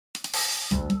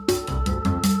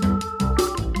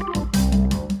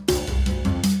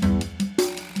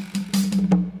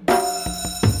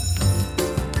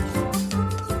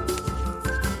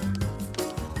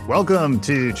Welcome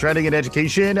to Trending in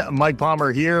Education. Mike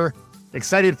Palmer here.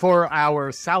 Excited for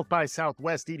our South by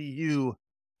Southwest EDU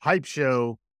hype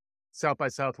show. South by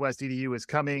Southwest EDU is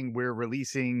coming. We're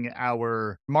releasing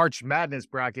our March Madness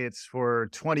brackets for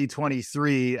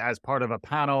 2023 as part of a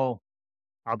panel.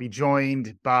 I'll be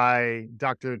joined by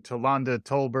Dr. Tolanda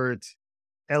Tolbert,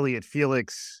 Elliot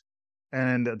Felix,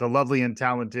 and the lovely and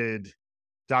talented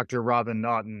Dr. Robin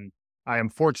Naughton. I am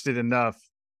fortunate enough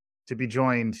to be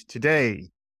joined today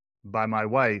by my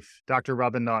wife, Dr.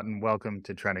 Robin Naughton. Welcome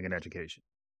to Trending in Education.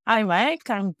 Hi, Mike.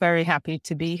 I'm very happy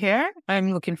to be here.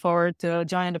 I'm looking forward to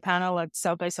joining the panel at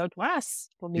South by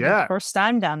Southwest. Will be the first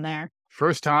time down there.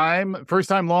 First time,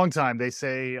 long time, they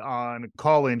say on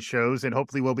call-in shows, and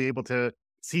hopefully we'll be able to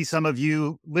see some of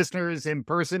you listeners in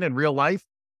person in real life.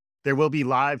 There will be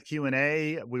live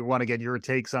Q&A. We want to get your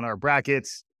takes on our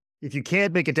brackets. If you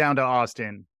can't make it down to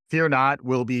Austin, fear not.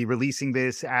 We'll be releasing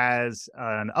this as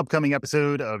an upcoming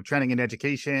episode of Trending in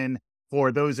Education.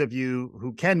 For those of you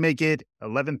who can make it,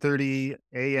 11:30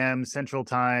 a.m. Central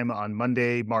Time on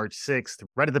Monday, March 6th,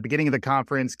 right at the beginning of the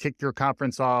conference. Kick your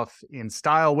conference off in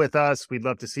style with us. We'd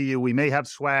love to see you. We may have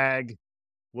swag.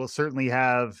 We'll certainly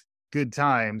have good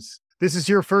times. This is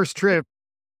your first trip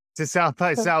to South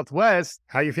by Southwest.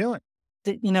 How you feeling?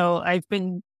 I've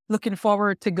been looking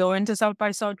forward to going to South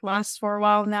by Southwest for a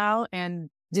while now, and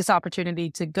this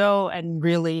opportunity to go and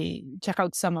really check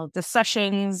out some of the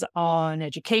sessions on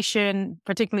education,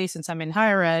 particularly since I'm in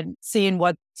higher ed, seeing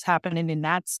what's happening in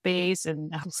that space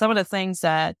and some of the things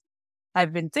that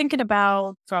I've been thinking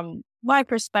about from my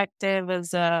perspective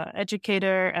as an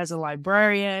educator, as a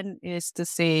librarian, is to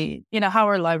see, how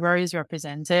our library is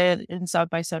represented in South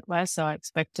by Southwest. So I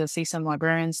expect to see some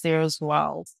librarians there as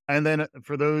well. And then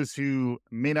for those who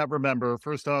may not remember,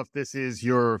 first off, this is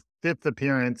your fifth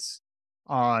appearance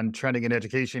on Trending in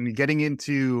Education, getting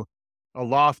into a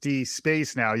lofty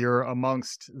space now. You're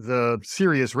amongst the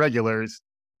serious regulars.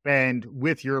 And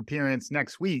with your appearance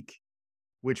next week,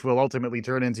 which will ultimately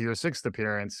turn into your sixth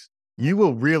appearance, you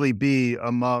will really be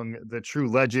among the true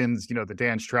legends, the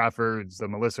Dan Straffords, the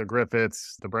Melissa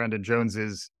Griffiths, the Brandon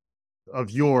Joneses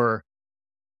of yore.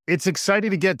 It's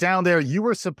exciting to get down there. You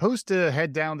were supposed to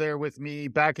head down there with me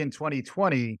back in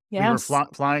 2020. Yes. We were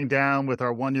flying down with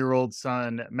our 1-year-old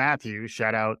son, Matthew.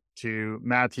 Shout out to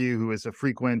Matthew, who is a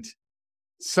frequent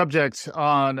subject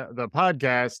on the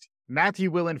podcast.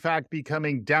 Matthew will, in fact, be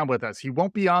coming down with us. He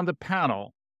won't be on the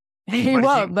panel.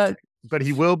 But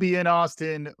he will be in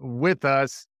Austin with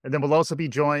us. And then we'll also be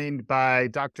joined by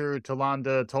Dr.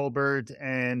 Tolanda Tolbert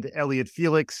and Elliot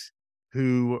Felix,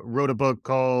 who wrote a book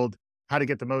called How to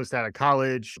Get the Most Out of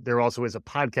College. There also is a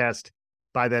podcast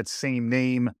by that same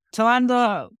name.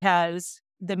 Tolanda has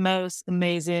the most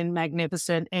amazing,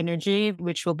 magnificent energy,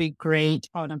 which will be great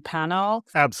on a panel.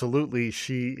 Absolutely.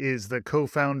 She is the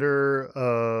co-founder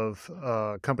of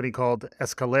a company called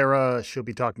Escalera. She'll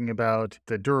be talking about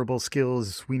the durable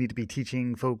skills we need to be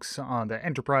teaching folks on the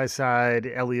enterprise side.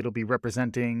 Elliot will be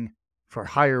representing for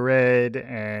higher ed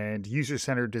and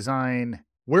user-centered design.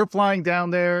 We're flying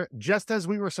down there just as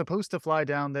we were supposed to fly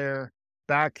down there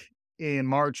back in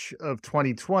March of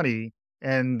 2020.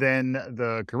 And then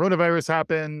the coronavirus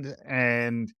happened.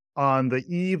 And on the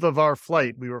eve of our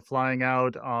flight, we were flying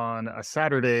out on a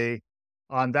Saturday.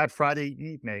 On that Friday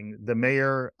evening, the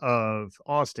mayor of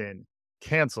Austin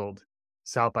canceled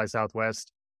South by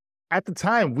Southwest. At the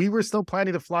time, we were still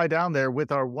planning to fly down there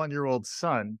with our 1-year-old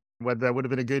son. Whether that would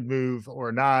have been a good move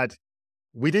or not,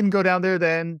 we didn't go down there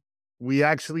then. We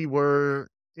actually were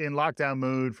in lockdown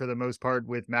mode for the most part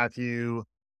with Matthew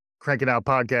cranking out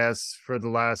podcasts for the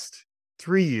last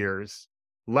 3 years.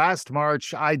 Last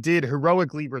March, I did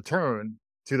heroically return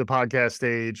to the podcast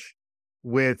stage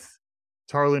with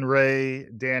Tarlin Ray,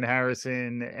 Dan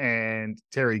Harrison, and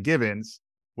Terry Gibbons,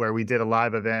 where we did a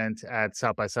live event at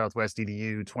South by Southwest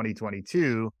EDU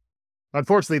 2022.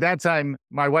 Unfortunately, that time,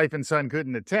 my wife and son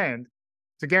couldn't attend.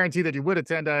 To guarantee that you would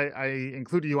attend, I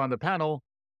included you on the panel.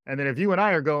 And then if you and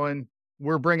I are going,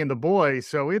 we're bringing the boy.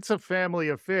 So it's a family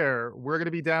affair. We're going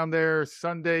to be down there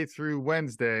Sunday through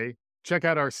Wednesday. Check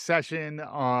out our session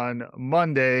on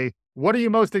Monday. What are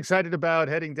you most excited about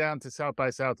heading down to South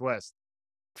by Southwest?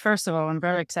 First of all, I'm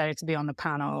very excited to be on the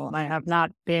panel. I have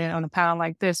not been on a panel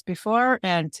like this before,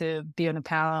 and to be on a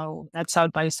panel at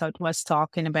South by Southwest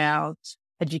talking about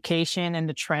education and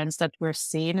the trends that we're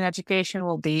seeing in education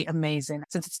will be amazing.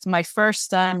 Since it's my first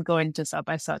time going to South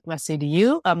by Southwest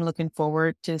EDU, I'm looking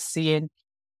forward to seeing,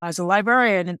 as a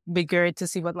librarian, it'd be great to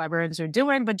see what librarians are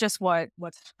doing, but just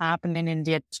what's happening in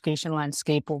the education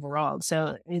landscape overall.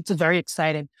 So it's very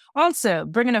exciting. Also,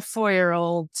 bringing a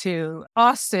 4-year-old to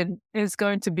Austin is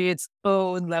going to be its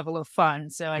own level of fun.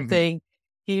 So I think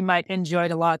he might enjoy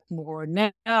it a lot more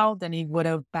now than he would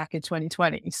have back in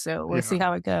 2020. So we'll see Yeah.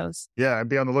 how it goes. Yeah. And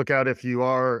be on the lookout if you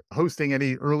are hosting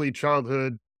any early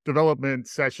childhood development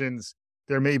sessions.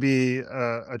 There may be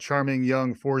a charming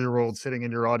young 4-year-old sitting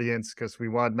in your audience because we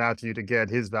want Matthew to get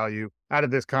his value out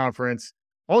of this conference.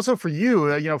 Also, for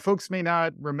you, folks may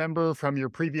not remember from your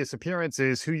previous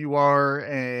appearances who you are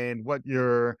and what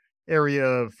your area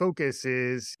of focus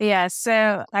is. Yeah,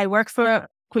 so I work for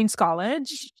Queen's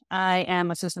College. I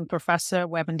am assistant professor,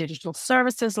 web and digital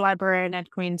services librarian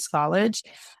at Queen's College.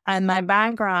 And my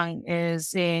background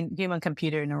is in human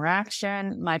computer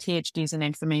interaction. My PhD is in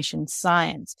information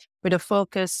science with a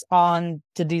focus on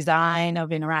the design of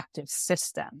interactive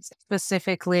systems.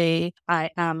 Specifically,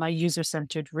 I am a user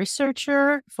centered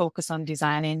researcher focused on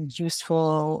designing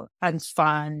useful and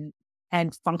fun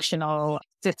and functional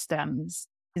systems.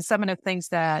 And some of the things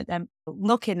that I'm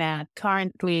looking at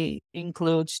currently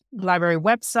includes library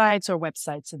websites or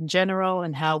websites in general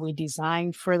and how we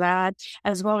design for that,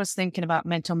 as well as thinking about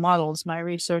mental models. My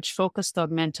research focused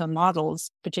on mental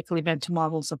models, particularly mental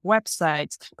models of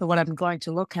websites. But what I'm going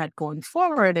to look at going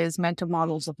forward is mental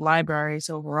models of libraries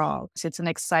overall. So it's an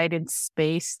exciting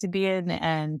space to be in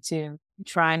and to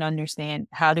try and understand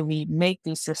how do we make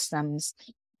these systems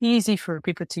easy for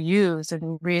people to use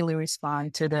and really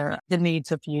respond to the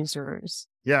needs of users.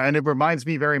 Yeah, and it reminds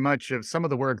me very much of some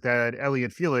of the work that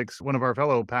Elliot Felix, one of our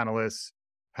fellow panelists,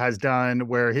 has done,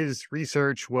 where his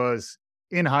research was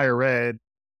in higher ed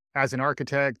as an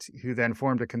architect who then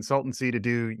formed a consultancy to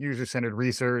do user-centered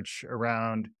research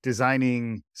around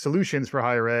designing solutions for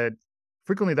higher ed.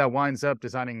 Frequently that winds up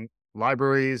designing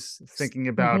libraries, thinking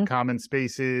about common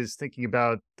spaces, thinking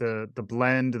about the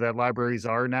blend that libraries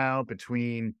are now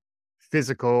between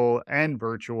physical and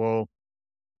virtual.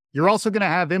 You're also going to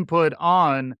have input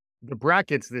on the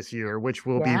brackets this year, which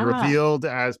will be Yeah. revealed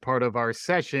as part of our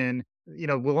session.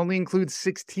 We'll only include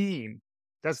 16.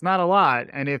 That's not a lot.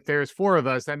 And if there's 4 of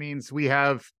us, that means we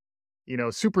have,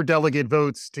 super delegate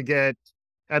votes to get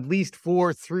at least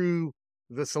 4 through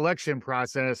the selection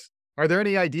process. Are there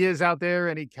any ideas out there,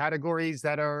 any categories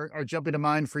that are jumping to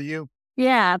mind for you?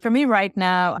 Yeah, for me right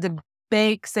now, the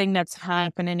big thing that's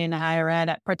happening in higher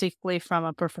ed, particularly from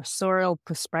a professorial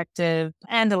perspective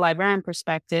and the librarian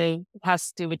perspective,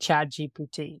 has to do with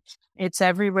ChatGPT. It's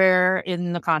everywhere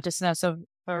in the consciousness of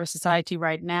our society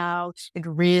right now. It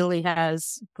really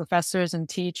has professors and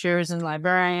teachers and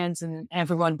librarians and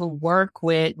everyone who work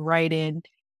with writing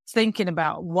thinking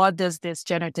about what does this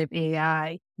generative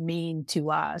AI mean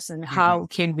to us and how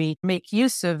can we make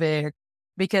use of it,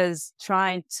 because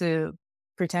trying to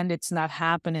pretend it's not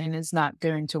happening is not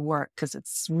going to work because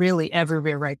it's really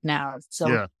everywhere right now. So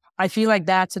Yeah. I feel like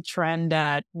that's a trend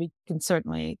that we can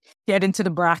certainly get into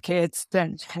the brackets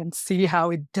and see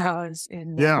how it does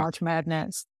in March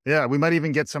Madness. Yeah, we might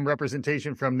even get some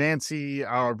representation from Nancy,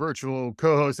 our virtual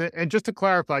co-host. And just to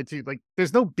clarify too,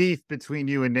 there's no beef between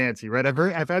you and Nancy, right?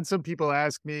 I've had some people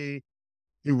ask me,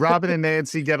 do Robin and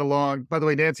Nancy get along? By the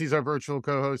way, Nancy's our virtual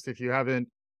co-host. If you haven't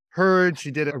heard, she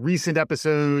did a recent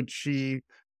episode. She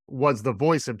was the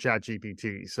voice of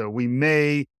ChatGPT. So we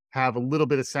may have a little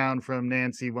bit of sound from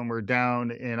Nancy when we're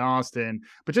down in Austin.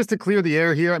 But just to clear the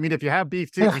air here, I mean, if you have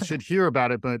beef too, you should hear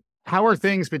about it. But how are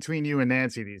things between you and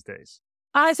Nancy these days?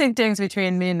 I think things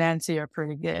between me and Nancy are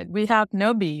pretty good. We have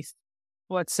no beef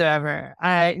whatsoever.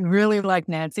 I really like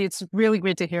Nancy. It's really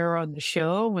great to hear her on the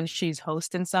show when she's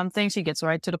hosting something. She gets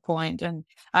right to the point, and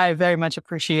I very much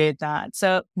appreciate that.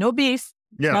 So no beef,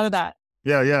 none of that.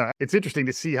 Yeah. It's interesting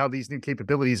to see how these new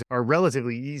capabilities are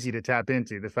relatively easy to tap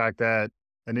into. The fact that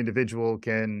an individual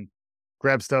can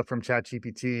grab stuff from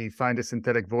ChatGPT, find a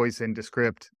synthetic voice in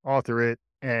Descript, author it,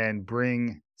 and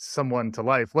bring someone to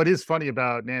life. What is funny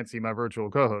about Nancy, my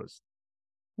virtual co-host,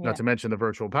 not to mention the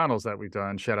virtual panels that we've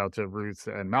done, shout out to Ruth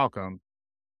and Malcolm,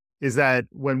 is that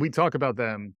when we talk about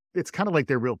them, it's kind of like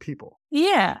they're real people.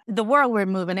 Yeah. The world we're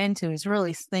moving into is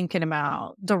really thinking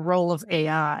about the role of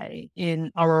AI in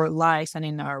our lives and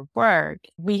in our work.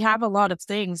 We have a lot of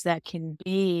things that can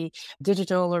be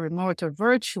digital or remote or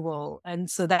virtual. And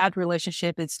so that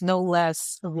relationship is no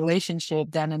less a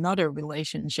relationship than another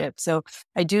relationship. So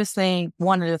I do think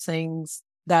one of the things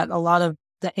that a lot of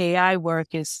the AI work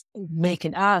is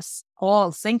making us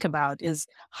all think about is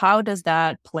how does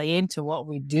that play into what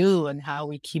we do and how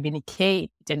we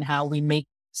communicate and how we make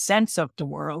sense of the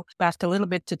world. Back a little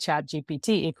bit to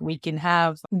ChatGPT, if we can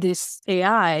have this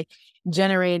AI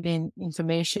generating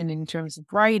information in terms of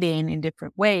writing in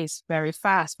different ways, very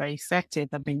fast, very effective.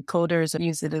 I mean, coders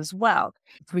use it as well.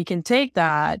 If we can take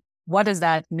that, what does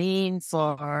that mean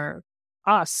for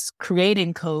us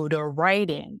creating code or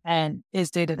writing? And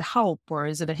is it a help or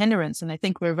is it a hindrance? And I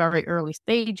think we're very early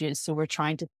stages. So we're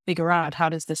trying to figure out how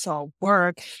does this all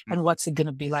work and what's it going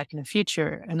to be like in the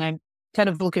future. And I'm kind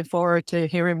of looking forward to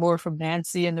hearing more from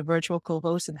Nancy and the virtual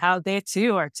co-hosts and how they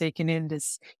too are taking in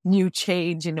this new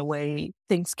change in the way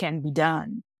things can be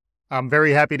done. I'm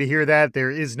very happy to hear that there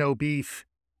is no beef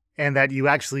and that you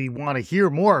actually want to hear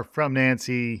more from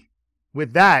Nancy.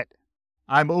 With that,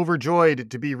 I'm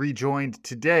overjoyed to be rejoined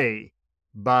today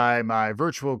by my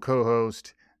virtual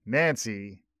co-host,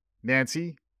 Nancy.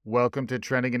 Nancy, welcome to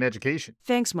Trending in Education.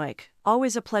 Thanks, Mike.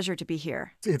 Always a pleasure to be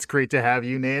here. It's great to have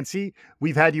you, Nancy.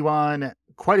 We've had you on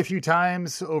quite a few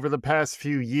times over the past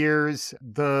few years.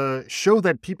 The show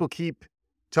that people keep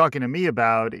talking to me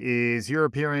about is your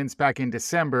appearance back in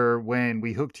December when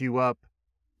we hooked you up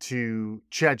to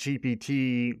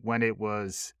ChatGPT when it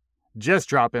was just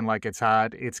dropping like it's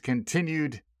hot. It's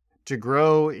continued to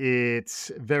grow.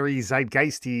 It's very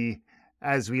zeitgeisty,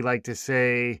 as we like to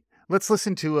say. Let's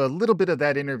listen to a little bit of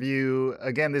that interview.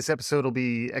 Again, this episode will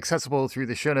be accessible through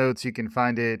the show notes. You can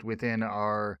find it within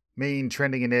our main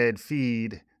Trending in Ed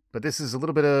feed. But this is a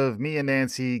little bit of me and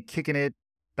Nancy kicking it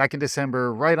back in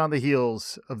December, right on the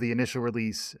heels of the initial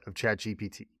release of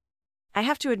ChatGPT. I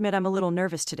have to admit I'm a little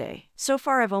nervous today. So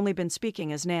far I've only been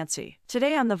speaking as Nancy.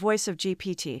 Today I'm the voice of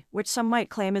GPT, which some might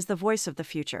claim is the voice of the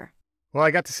future. Well,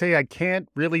 I got to say, I can't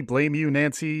really blame you,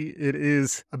 Nancy. It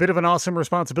is a bit of an awesome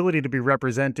responsibility to be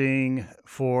representing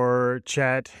for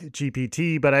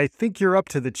ChatGPT, but I think you're up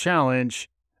to the challenge.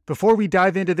 Before we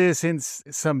dive into this in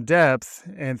some depth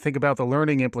and think about the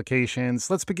learning implications,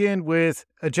 let's begin with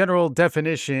a general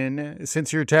definition.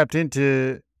 Since you're tapped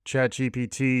into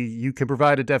ChatGPT, you can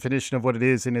provide a definition of what it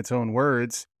is in its own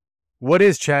words. What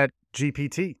is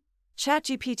ChatGPT?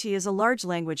 ChatGPT is a large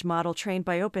language model trained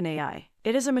by OpenAI.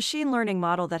 It is a machine learning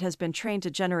model that has been trained to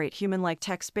generate human-like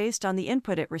text based on the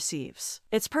input it receives.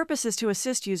 Its purpose is to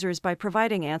assist users by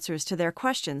providing answers to their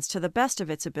questions to the best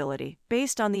of its ability,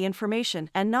 based on the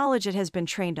information and knowledge it has been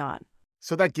trained on.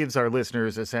 So that gives our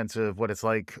listeners a sense of what it's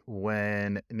like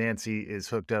when Nancy is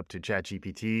hooked up to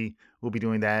ChatGPT. We'll be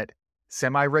doing that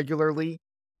semi-regularly,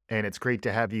 and it's great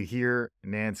to have you here,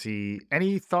 Nancy.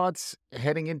 Any thoughts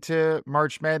heading into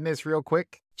March Madness real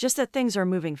quick? Just that things are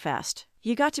moving fast.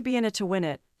 You got to be in it to win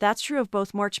it. That's true of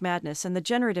both March Madness and the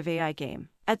generative AI game.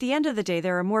 At the end of the day,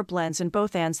 there are more blends and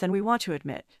both ands than we want to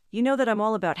admit. You know that I'm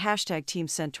all about #Team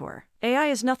Centaur. AI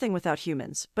is nothing without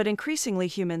humans, but increasingly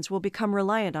humans will become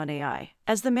reliant on AI.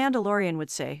 As the Mandalorian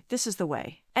would say, this is the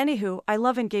way. Anywho, I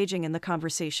love engaging in the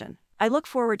conversation. I look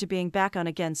forward to being back on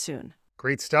again soon.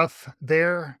 Great stuff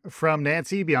there from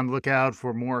Nancy. Be on the lookout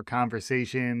for more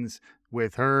conversations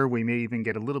with her. We may even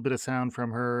get a little bit of sound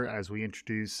from her as we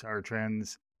introduce our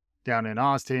trends down in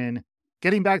Austin.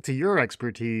 Getting back to your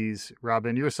expertise,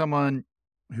 Robin, you're someone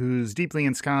who's deeply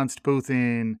ensconced both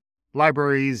in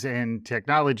libraries and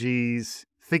technologies,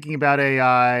 thinking about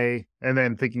AI, and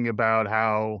then thinking about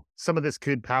how some of this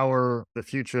could power the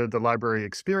future of the library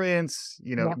experience.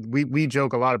 You know, we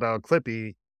joke a lot about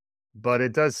Clippy, but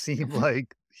it does seem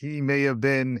like he may have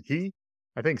been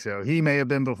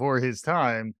before his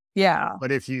time. Yeah.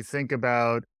 But if you think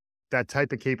about that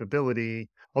type of capability,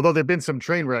 although there've been some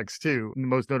train wrecks too,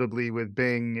 most notably with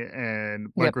Bing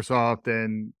and Microsoft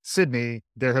and Sydney,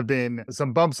 there have been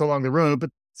some bumps along the road, but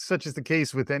such is the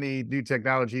case with any new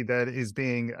technology that is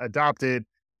being adopted.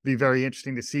 Be very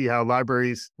interesting to see how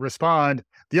libraries respond.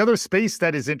 The other space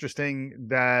that is interesting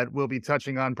that we'll be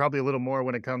touching on probably a little more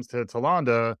when it comes to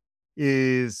Tolanda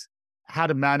is how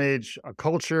to manage a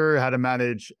culture, how to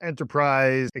manage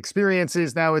enterprise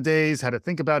experiences nowadays, how to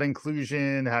think about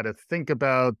inclusion, how to think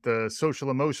about the social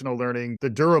emotional learning, the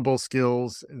durable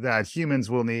skills that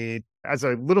humans will need. As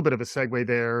a little bit of a segue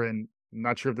there, and I'm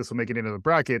not sure if this will make it into the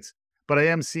brackets, but I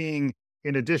am seeing,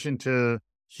 in addition to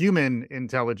human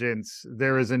intelligence,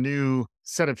 there is a new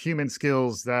set of human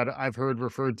skills that I've heard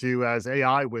referred to as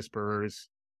AI whisperers.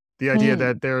 The idea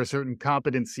that there are certain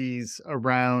competencies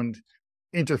around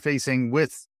interfacing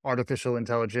with artificial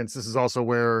intelligence. This is also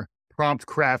where prompt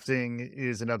crafting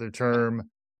is another term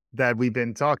that we've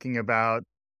been talking about.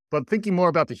 But thinking more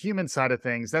about the human side of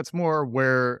things, that's more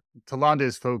where Tolanda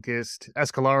is focused.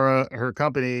 Escalara, her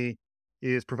company,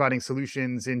 is providing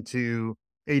solutions into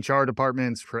HR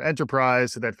departments for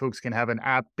enterprise so that folks can have an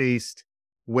app-based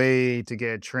way to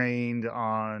get trained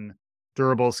on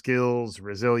durable skills,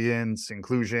 resilience,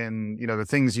 inclusion, the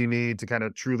things you need to kind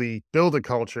of truly build a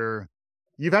culture.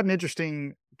 You've had an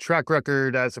interesting track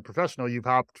record as a professional. You've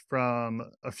hopped from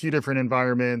a few different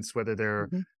environments, whether they're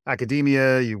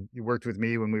academia, you worked with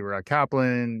me when we were at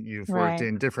Kaplan, you've worked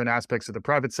in different aspects of the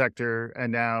private sector,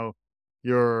 and now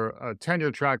you're a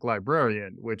tenure track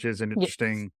librarian, which is an Yes.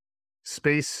 interesting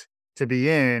space to be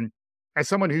in. As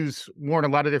someone who's worn a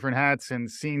lot of different hats and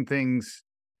seen things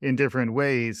in different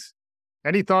ways,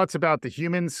 any thoughts about the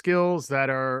human skills that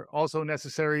are also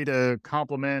necessary to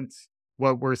complement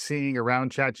what we're seeing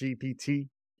around ChatGPT?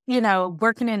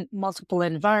 Working in multiple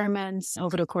environments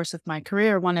over the course of my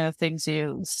career, one of the things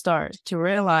you start to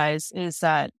realize is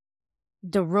that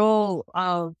the role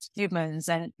of humans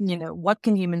and what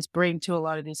can humans bring to a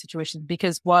lot of these situations,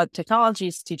 because what technology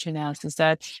is teaching us is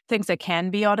that things that can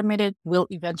be automated will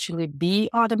eventually be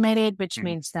automated, which Mhm.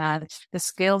 means that the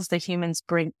skills that humans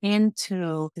bring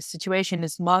into the situation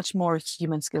is much more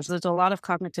human skills. There's a lot of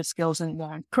cognitive skills and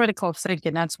critical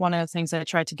thinking. That's one of the things that I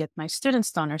try to get my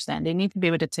students to understand. They need to be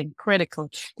able to think critically.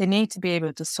 They need to be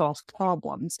able to solve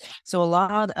problems. So a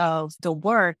lot of the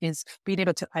work is being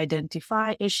able to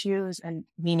identify issues and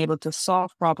being able to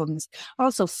solve problems.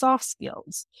 Also, soft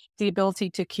skills, the ability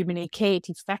to communicate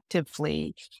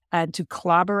effectively and to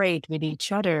collaborate with each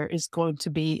other is going to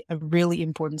be a really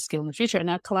important skill in the future. And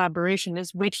that collaboration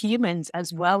is with humans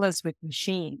as well as with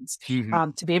machines.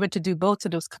 Mhm. To be able to do both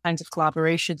of those kinds of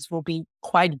collaborations will be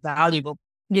quite valuable.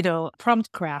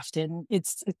 Prompt crafting,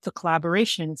 it's the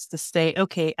collaboration. It's to say,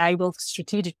 okay, I will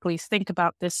strategically think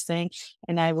about this thing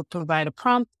and I will provide a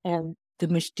prompt and the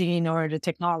machine or the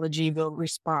technology will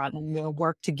respond and we'll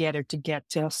work together to get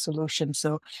to a solution.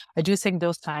 So I do think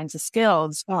those kinds of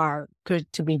skills are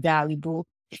good to be valuable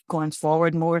going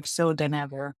forward more so than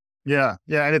ever. Yeah.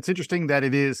 Yeah. And it's interesting that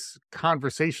it is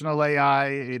conversational AI,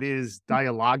 it is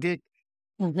dialogic,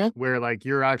 Mhm. where like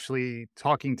you're actually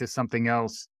talking to something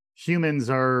else.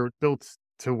 Humans are built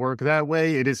to work that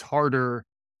way. It is harder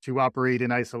to operate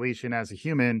in isolation as a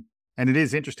human. And it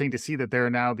is interesting to see that there are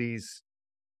now these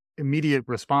immediate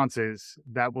responses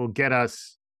that will get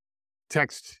us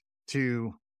text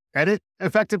to edit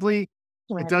effectively.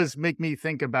 It Right. does make me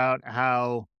think about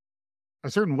how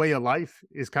a certain way of life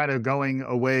is kind of going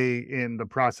away in the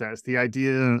process. The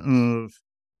idea of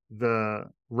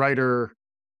the writer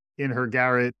in her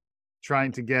garret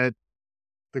trying to get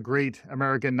the great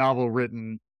American novel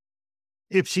written.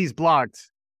 If she's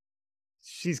blocked,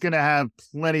 she's going to have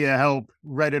plenty of help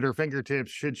right at her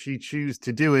fingertips should she choose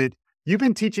to do it. You've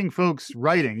been teaching folks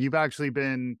writing. You've actually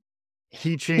been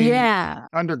teaching Yeah.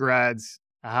 undergrads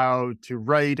how to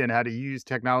write and how to use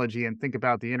technology and think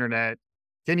about the internet.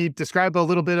 Can you describe a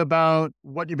little bit about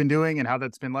what you've been doing and how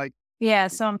that's been like? Yeah,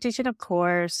 so I'm teaching a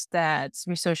course that's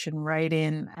research and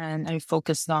writing, and I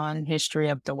focused on history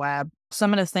of the web.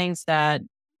 Some of the things that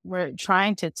we're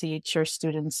trying to teach our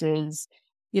students is,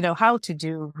 how to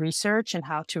do research and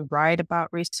how to write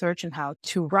about research and how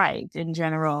to write in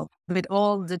general. With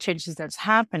all the changes that's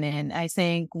happening, I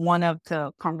think one of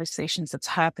the conversations that's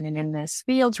happening in this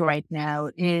field right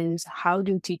now is how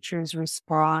do teachers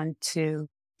respond to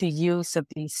the use of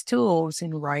these tools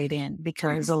in writing,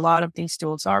 because a lot of these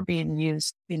tools are being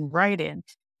used in writing.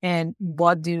 And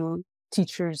what do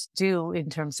teachers do in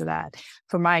terms of that?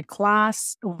 For my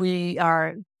class, we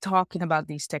are talking about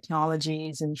these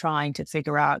technologies and trying to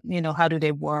figure out, how do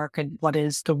they work and what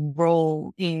is the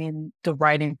role in the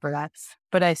writing for that.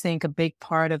 But I think a big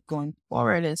part of going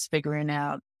forward is figuring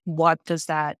out what does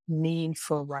that mean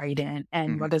for writing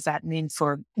and what Mhm. does that mean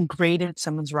for grading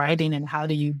someone's writing and how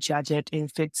do you judge it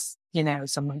if it's,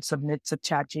 someone submits a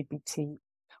chat GPT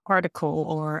article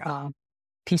or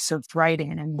piece of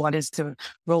writing and what is the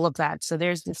role of that. So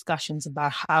there's discussions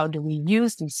about how do we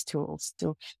use these tools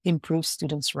to improve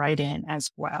students' writing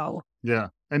as well. Yeah.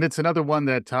 And it's another one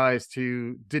that ties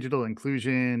to digital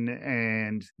inclusion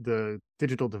and the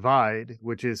digital divide,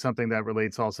 which is something that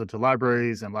relates also to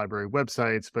libraries and library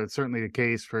websites, but it's certainly the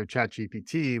case for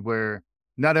ChatGPT, where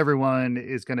not everyone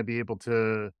is going to be able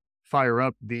to fire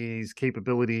up these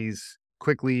capabilities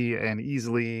quickly and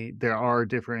easily. There are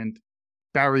different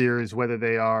barriers, whether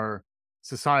they are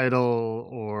societal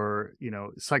or,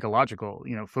 psychological.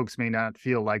 Folks may not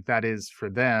feel like that is for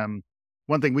them.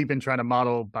 One thing we've been trying to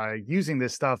model by using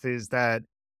this stuff is that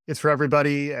it's for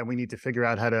everybody, and we need to figure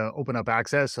out how to open up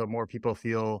access so more people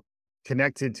feel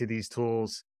connected to these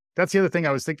tools. That's the other thing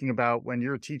I was thinking about when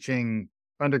you're teaching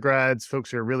undergrads,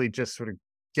 folks who are really just sort of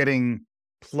getting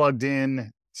plugged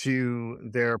in to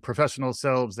their professional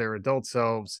selves, their adult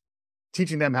selves,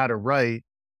 teaching them how to write.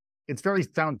 It's very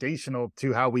foundational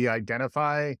to how we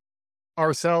identify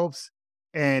ourselves,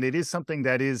 and it is something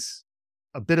that is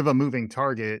a bit of a moving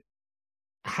target.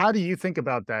 How do you think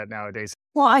about that nowadays?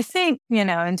 Well, I think,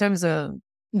 in terms of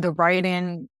the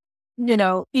writing,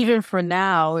 even for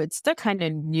now, it's still kind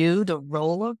of new, the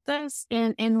role of this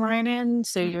in writing.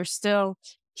 So you're still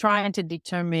trying to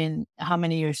determine how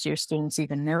many of your students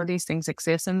even know these things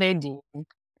exist, and they do.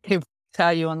 They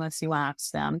tell you unless you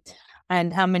ask them,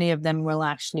 and how many of them will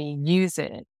actually use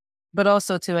it. But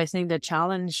also, too, I think the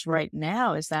challenge right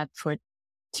now is that for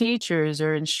teachers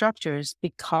or instructors,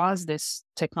 because this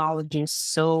technology is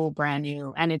so brand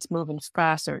new and it's moving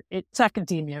faster, it's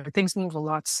academia. Things move a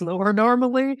lot slower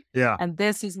normally. Yeah. And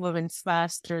this is moving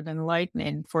faster than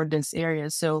lightning for this area.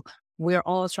 So we're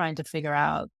all trying to figure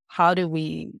out how do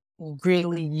we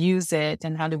really use it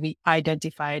and how do we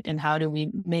identify it and how do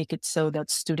we make it so that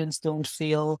students don't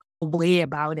feel a way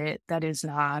about it that is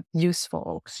not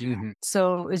useful. Mhm.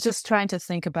 So it's just trying to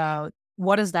think about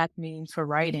what does that mean for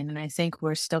writing? And I think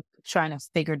we're still trying to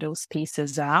figure those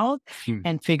pieces out Hmm.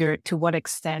 and figure to what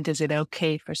extent is it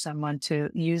okay for someone to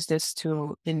use this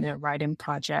tool in their writing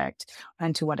project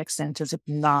and to what extent is it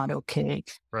not okay.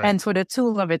 Right. And for the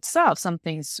tool of itself, some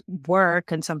things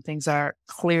work and some things are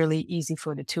clearly easy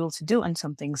for the tool to do and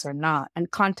some things are not. And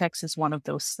context is one of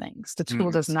those things. The tool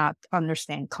Mhm. does not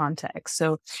understand context.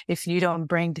 So if you don't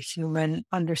bring the human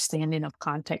understanding of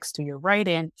context to your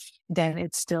writing, then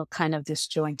it's still kind of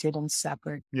disjointed and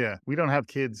separate. Yeah. We don't have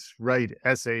kids write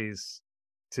essays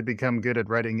to become good at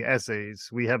writing essays.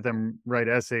 We have them write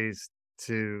essays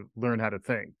to learn how to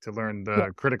think, to learn Yeah.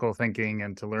 the critical thinking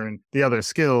and to learn the other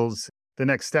skills. The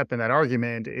next step in that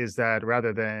argument is that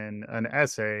rather than an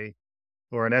essay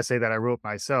or an essay that I wrote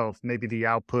myself, maybe the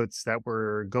outputs that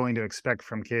we're going to expect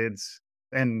from kids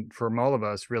and from all of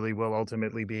us really will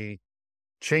ultimately be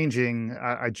changing.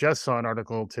 I just saw an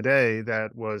article today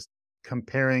that was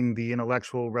comparing the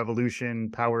intellectual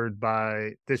revolution powered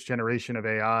by this generation of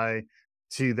AI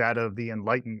to that of the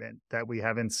Enlightenment, that we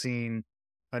haven't seen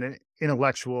an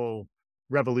intellectual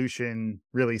revolution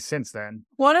really since then.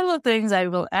 One of the things I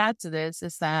will add to this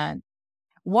is that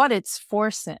what it's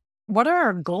forcing, what are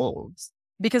our goals?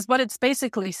 Because what it's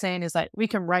basically saying is that we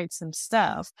can write some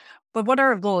stuff, but what are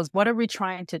our goals? What are we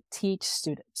trying to teach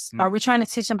students? Mm. Are we trying to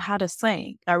teach them how to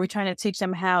think? Are we trying to teach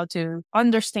them how to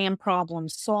understand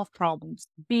problems, solve problems,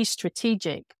 be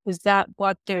strategic? Is that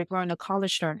what they're going to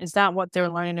college learn? Is that what they're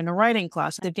learning in a writing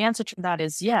class? If the answer to that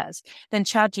is yes, then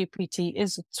ChatGPT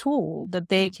is a tool that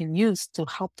they can use to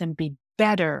help them be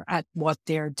better at what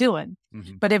they're doing.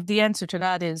 Mhm. But if the answer to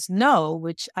that is no,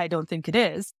 which I don't think it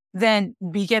is, then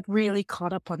we get really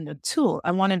caught up on the tool.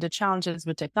 And one of the challenges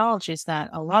with technology is that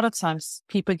a lot of times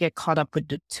people get caught up with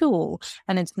the tool.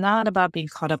 And it's not about being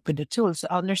caught up with the tool, it's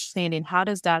understanding how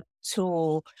does that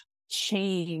tool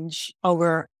change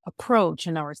our approach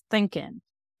and our thinking.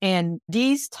 And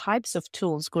these types of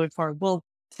tools going forward will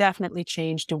definitely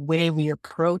change the way we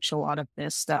approach a lot of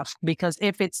this stuff. Because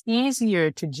if it's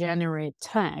easier to generate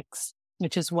text,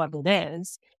 which is what it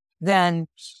is, then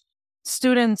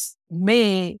students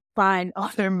may find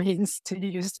other means to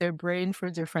use their brain for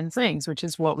different things, which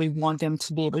is what we want them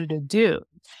to be able to do.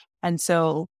 And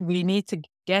so we need to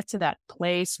get to that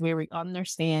place where we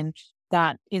understand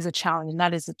that is a challenge and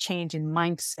that is a change in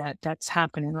mindset that's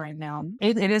happening right now.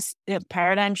 It is a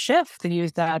paradigm shift, to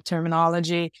use that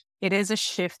terminology. It is a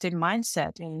shift in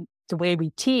mindset in the way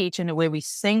we teach and the way we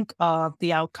think of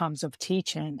the outcomes of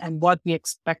teaching and what we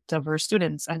expect of our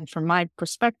students. And from my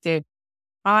perspective,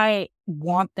 I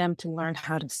want them to learn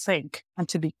how to think and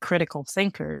to be critical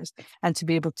thinkers and to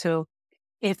be able to,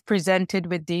 if presented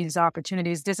with these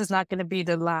opportunities, this is not going to be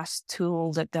the last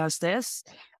tool that does this.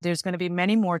 There's going to be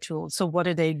many more tools. So what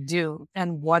do they do?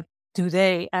 And what do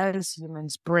they as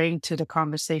humans bring to the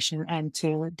conversation and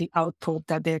to the output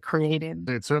that they're creating?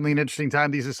 It's certainly an interesting time.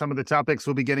 These are some of the topics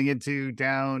we'll be getting into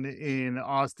down in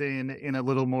Austin in a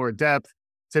little more depth.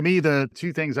 To me, the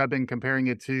two things I've been comparing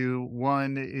it to,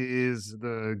 one is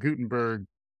the Gutenberg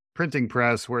printing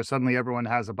press, where suddenly everyone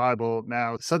has a Bible.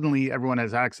 Now, suddenly everyone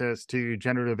has access to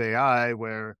generative AI,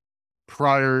 where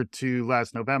prior to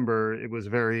last November, it was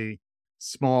very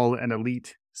small and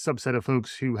elite subset of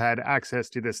folks who had access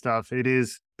to this stuff. It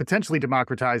is potentially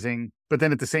democratizing, but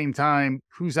then at the same time,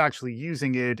 who's actually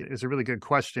using it is a really good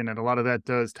question. And a lot of that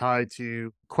does tie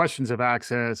to questions of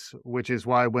access, which is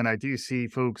why when I do see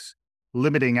folks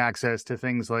limiting access to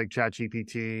things like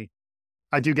ChatGPT,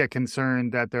 I do get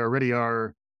concerned that there already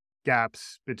are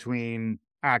gaps between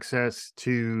access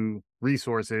to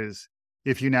resources.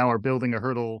 If you now are building a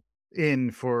hurdle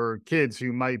in for kids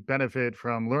who might benefit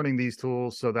from learning these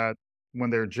tools so that when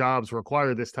their jobs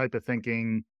require this type of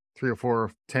thinking 3 or 4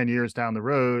 or 10 years down the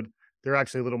road, they're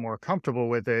actually a little more comfortable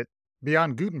with it.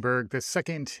 Beyond Gutenberg, the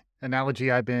second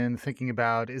analogy I've been thinking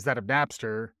about is that of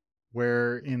Napster,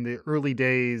 where in the early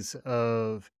days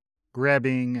of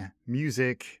grabbing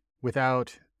music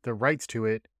without the rights to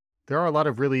it, there are a lot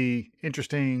of really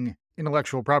interesting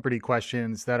intellectual property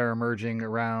questions that are emerging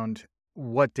around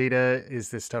what data is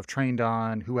this stuff trained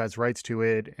on, who has rights to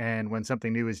it, and when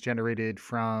something new is generated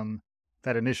from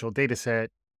that initial data set,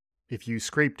 if you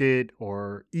scraped it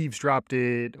or eavesdropped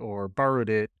it or borrowed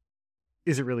it,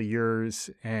 is it really yours?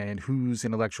 And whose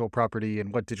intellectual property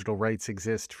and what digital rights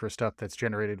exist for stuff that's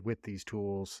generated with these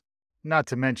tools? Not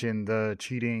to mention the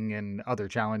cheating and other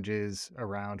challenges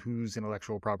around whose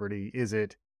intellectual property is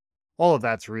it. All of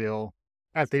that's real.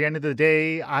 At the end of the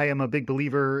day, I am a big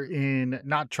believer in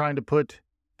not trying to put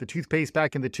the toothpaste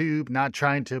back in the tube, not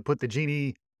trying to put the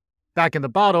genie back in the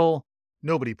bottle.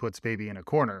 Nobody puts baby in a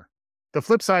corner. The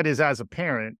flip side is, as a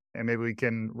parent, and maybe we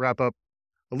can wrap up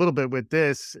a little bit with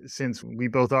this, since we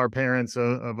both are parents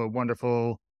of a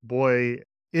wonderful boy,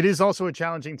 it is also a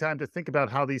challenging time to think about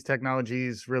how these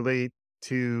technologies relate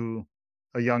to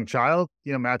a young child.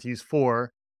 Matthew's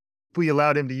 4. If we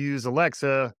allowed him to use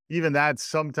Alexa, even that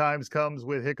sometimes comes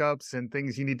with hiccups and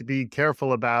things you need to be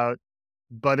careful about.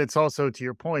 But it's also, to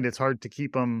your point, it's hard to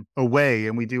keep him away,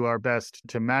 and we do our best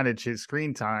to manage his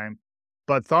screen time.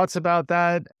 But thoughts about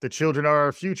that? The children are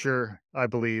our future, I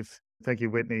believe. Thank you,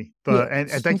 Whitney. But Yeah. and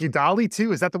thank you, Dolly,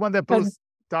 too. Is that the one that And both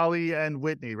Dolly and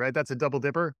Whitney, right? That's a double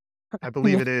dipper? I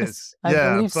believe it yes, is. I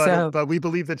Yeah, believe so. but we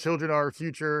believe the children are our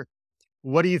future.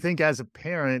 What do you think as a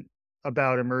parent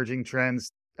about emerging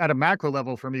trends? At a macro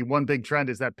level, for me, one big trend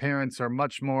is that parents are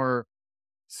much more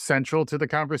central to the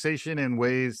conversation in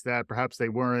ways that perhaps they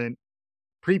weren't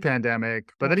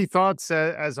pre-pandemic. But any thoughts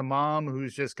as a mom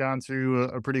who's just gone through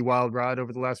a pretty wild ride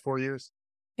over the last 4 years?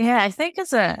 Yeah, I think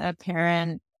as a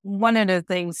parent, one of the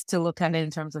things to look at in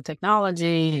terms of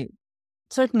technology,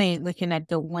 certainly looking at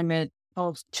the limit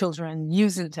of children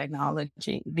using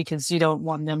technology, because you don't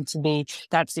want them to be,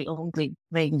 that's the only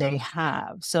thing they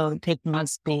have. So it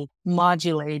must be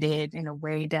modulated in a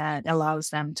way that allows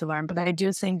them to learn. But I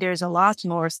do think there's a lot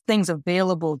more things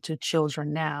available to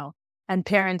children now. And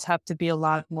parents have to be a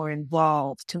lot more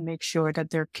involved to make sure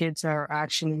that their kids are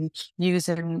actually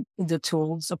using the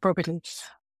tools appropriately.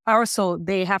 Also,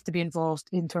 they have to be involved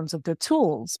in terms of the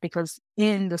tools, because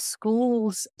in the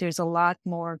schools, there's a lot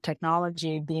more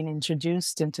technology being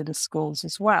introduced into the schools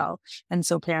as well. And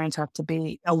so parents have to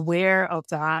be aware of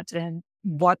that. And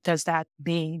what does that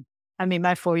mean? I mean,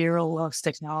 my 4-year-old loves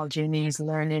technology and he's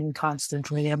learning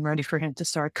constantly. I'm ready for him to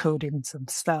start coding some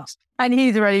stuff. And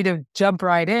he's ready to jump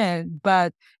right in,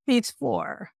 but he's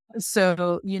 4.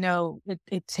 So,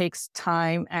 it takes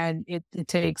time, and it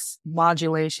takes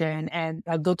modulation and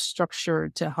a good structure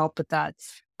to help with that.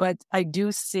 But I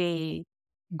do see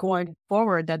going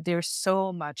forward that there's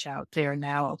so much out there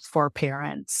now for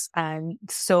parents, and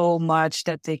so much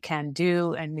that they can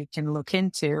do and they can look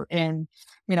into. And,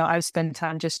 I've spent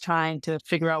time just trying to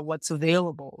figure out what's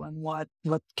available and what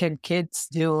can kids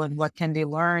do and what can they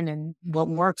learn and what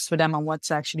works for them and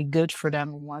what's actually good for them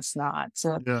and what's not.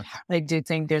 So Yeah. I do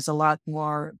think there's a lot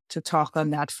more to talk on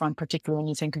that front, particularly when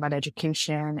you think about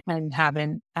education and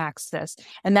having access.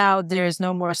 And now there's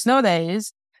no more snow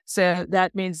days. So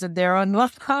that means that they're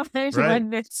unlocked Right.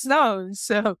 when it snows.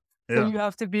 So Yeah. you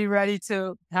have to be ready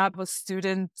to have a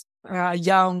student,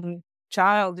 young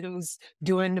child who's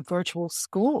doing the virtual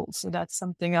school. So that's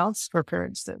something else for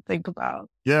parents to think about.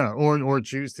 Yeah. Or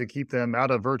choose to keep them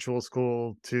out of virtual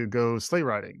school to go sleigh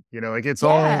riding. Like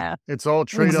Yeah, it's all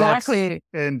trade-offs exactly.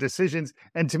 and decisions.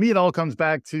 And to me, it all comes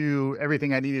back to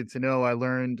everything I needed to know I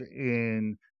learned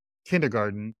in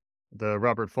kindergarten, the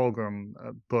Robert Fulghum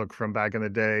book from back in the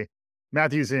day.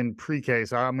 Matthew's in pre-K,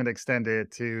 so I'm going to extend it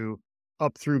to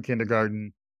up through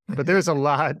kindergarten. But there's a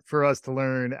lot for us to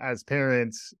learn as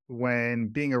parents when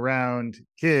being around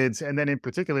kids, and then in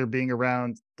particular being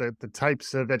around the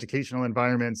types of educational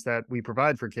environments that we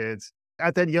provide for kids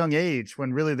at that young age,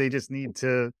 when really they just need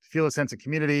to feel a sense of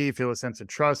community, feel a sense of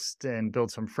trust, and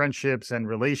build some friendships and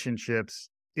relationships.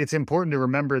 It's important to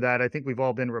remember that. I think we've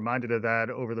all been reminded of that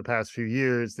over the past few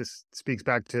years. This speaks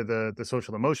back to the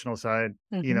social emotional side.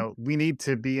 Mhm. We need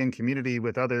to be in community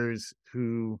with others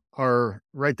who are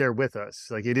right there with us.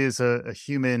 Like, it is a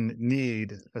human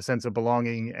need, a sense of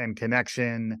belonging and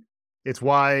connection. It's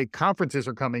why conferences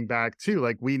are coming back too.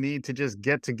 Like, we need to just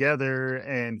get together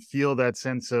and feel that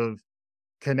sense of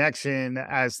connection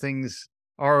as things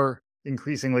are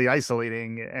increasingly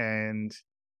isolating and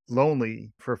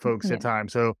lonely for folks at Yeah.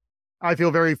 times. So I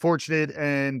feel very fortunate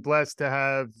and blessed to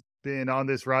have been on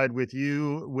this ride with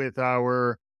you, with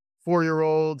our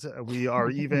 4-year-old. We are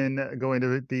even going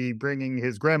to be bringing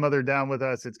his grandmother down with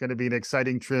us. It's going to be an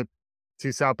exciting trip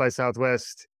to South by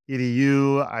Southwest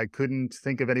EDU. I couldn't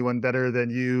think of anyone better than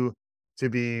you to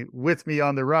be with me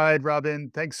on the ride.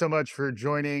 Robin, thanks so much for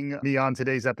joining me on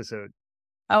today's episode.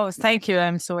 Oh, thank you.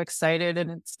 I'm so excited, and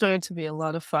it's going to be a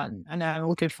lot of fun, and I'm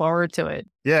looking forward to it.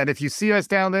 Yeah, and if you see us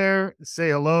down there, say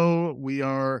hello. We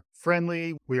are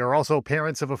friendly. We are also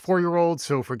parents of a 4-year-old,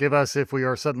 so forgive us if we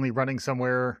are suddenly running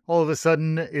somewhere. All of a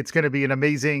sudden, it's going to be an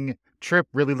amazing trip.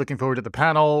 Really looking forward to the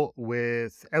panel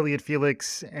with Elliot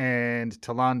Felix and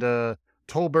Talanda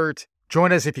Tolbert.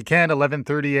 Join us if you can,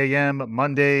 11:30 a.m.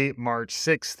 Monday, March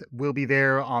 6th. We'll be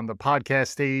there on the podcast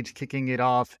stage, kicking it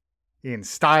off in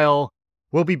style.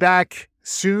 We'll be back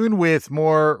soon with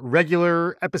more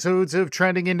regular episodes of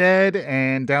Trending in Ed,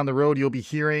 and down the road, you'll be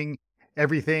hearing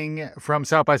everything from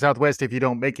South by Southwest if you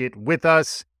don't make it with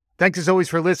us. Thanks as always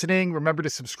for listening. Remember to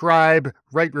subscribe,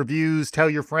 write reviews, tell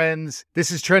your friends.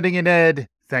 This is Trending in Ed.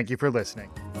 Thank you for listening.